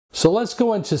So let's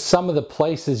go into some of the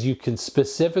places you can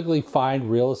specifically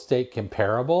find real estate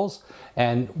comparables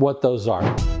and what those are.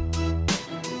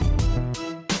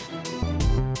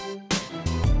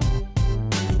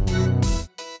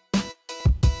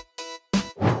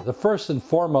 The first and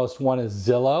foremost one is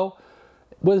Zillow.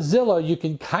 With Zillow, you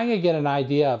can kind of get an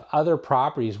idea of other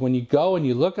properties. When you go and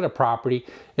you look at a property,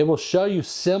 it will show you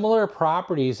similar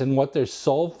properties and what they're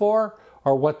sold for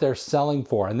or what they're selling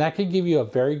for. And that can give you a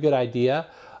very good idea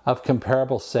of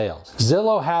comparable sales.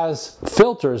 Zillow has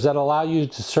filters that allow you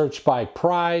to search by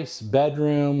price,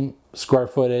 bedroom, square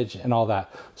footage, and all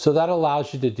that. So that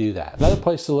allows you to do that. Another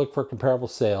place to look for comparable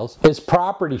sales is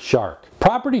PropertyShark.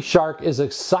 PropertyShark is a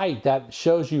site that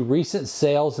shows you recent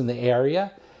sales in the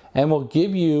area and will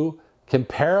give you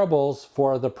comparables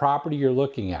for the property you're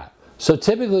looking at. So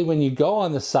typically when you go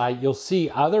on the site, you'll see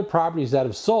other properties that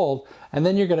have sold, and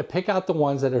then you're going to pick out the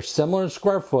ones that are similar in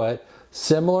square foot,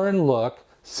 similar in look,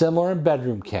 similar in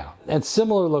bedroom count, and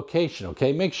similar location,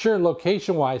 okay? Make sure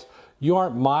location-wise you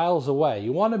aren't miles away.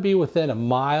 You want to be within a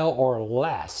mile or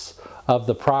less of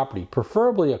the property.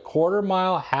 Preferably a quarter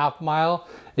mile, half mile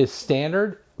is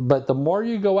standard, but the more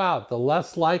you go out, the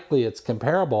less likely it's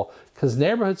comparable, because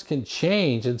neighborhoods can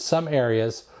change in some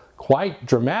areas quite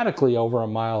dramatically over a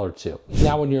mile or two.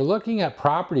 Now, when you're looking at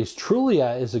properties,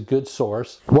 Trulia is a good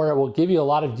source where it will give you a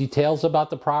lot of details about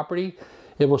the property.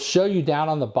 It will show you down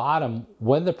on the bottom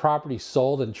when the property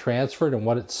sold and transferred and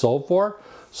what it's sold for.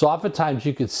 So oftentimes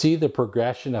you could see the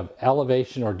progression of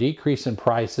elevation or decrease in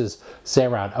prices, say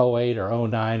around 08 or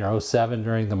 09 or 07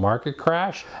 during the market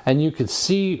crash. And you could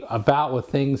see about what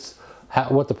things,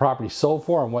 what the property sold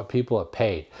for and what people have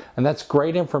paid. And that's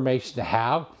great information to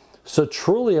have. So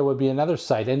Trulia would be another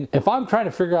site. And if I'm trying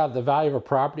to figure out the value of a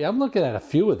property, I'm looking at a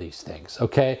few of these things,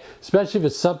 okay? Especially if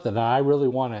it's something that I really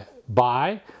want to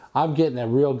buy, I'm getting a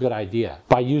real good idea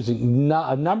by using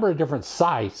a number of different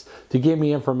sites to give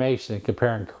me information and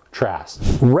compare and contrast.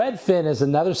 Redfin is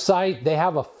another site. They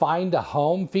have a find a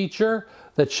home feature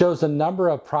that shows a number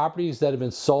of properties that have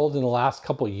been sold in the last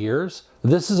couple of years.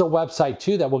 This is a website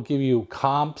too that will give you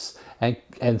comps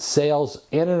and sales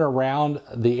in and around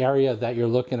the area that you're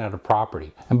looking at a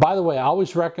property. And by the way, I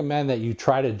always recommend that you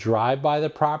try to drive by the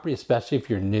property, especially if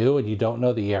you're new and you don't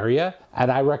know the area.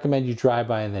 And I recommend you drive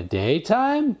by in the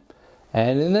daytime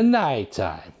and in the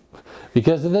nighttime.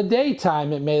 Because in the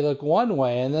daytime it may look one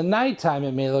way, and in the nighttime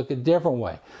it may look a different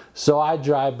way. So I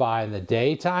drive by in the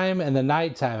daytime and the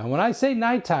nighttime. And when I say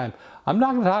nighttime, I'm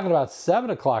not talking about 7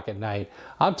 o'clock at night.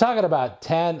 I'm talking about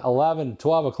 10, 11,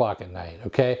 12 o'clock at night,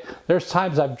 okay? There's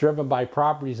times I've driven by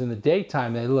properties in the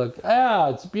daytime, they look,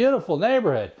 it's a beautiful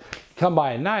neighborhood. Come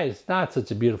by at night, it's not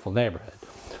such a beautiful neighborhood.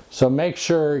 So make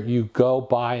sure you go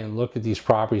by and look at these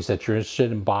properties that you're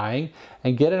interested in buying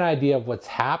and get an idea of what's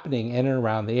happening in and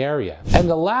around the area. And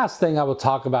the last thing I will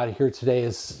talk about here today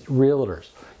is realtors.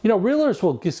 You know, realtors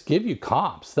will just give you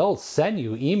comps. They'll send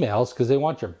you emails because they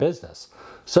want your business.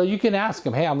 So you can ask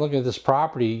them, hey, I'm looking at this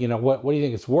property, you know, what do you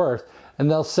think it's worth?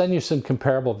 And they'll send you some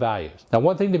comparable values. Now,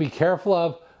 one thing to be careful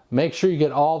of, make sure you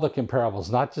get all the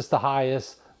comparables, not just the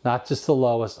highest, not just the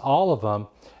lowest, all of them,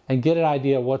 and get an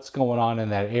idea of what's going on in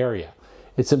that area.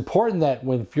 It's important that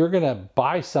if you're gonna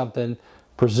buy something,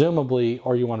 presumably,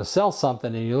 or you wanna sell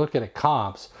something and you look at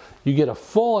comps, you get a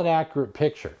full and accurate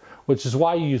picture, which is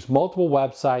why you use multiple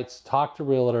websites, talk to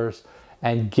realtors,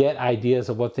 and get ideas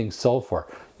of what things sold for.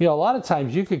 You know, a lot of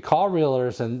times you could call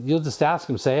realtors and you'll just ask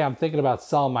them, say, hey, I'm thinking about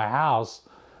selling my house.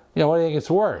 You know, what do you think it's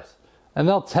worth? And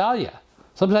they'll tell you.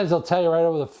 Sometimes they'll tell you right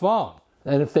over the phone.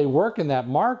 And if they work in that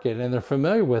market and they're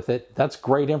familiar with it, that's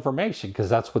great information because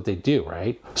that's what they do,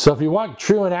 right? So if you want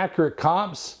true and accurate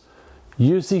comps,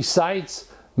 use these sites.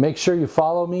 Make sure you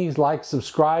follow me, like,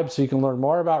 subscribe so you can learn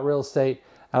more about real estate.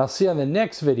 And I'll see you on the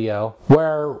next video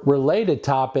where, related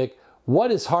topic,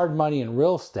 what is hard money in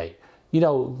real estate? You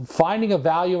know, finding a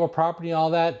value of a property and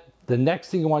all that, the next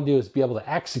thing you want to do is be able to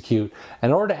execute.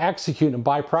 In order to execute and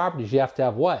buy properties, you have to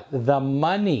have what? The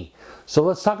money. So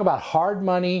let's talk about hard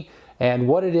money and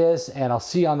what it is, and I'll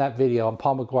see you on that video. I'm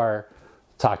Paul Maguire.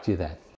 Talk to you then.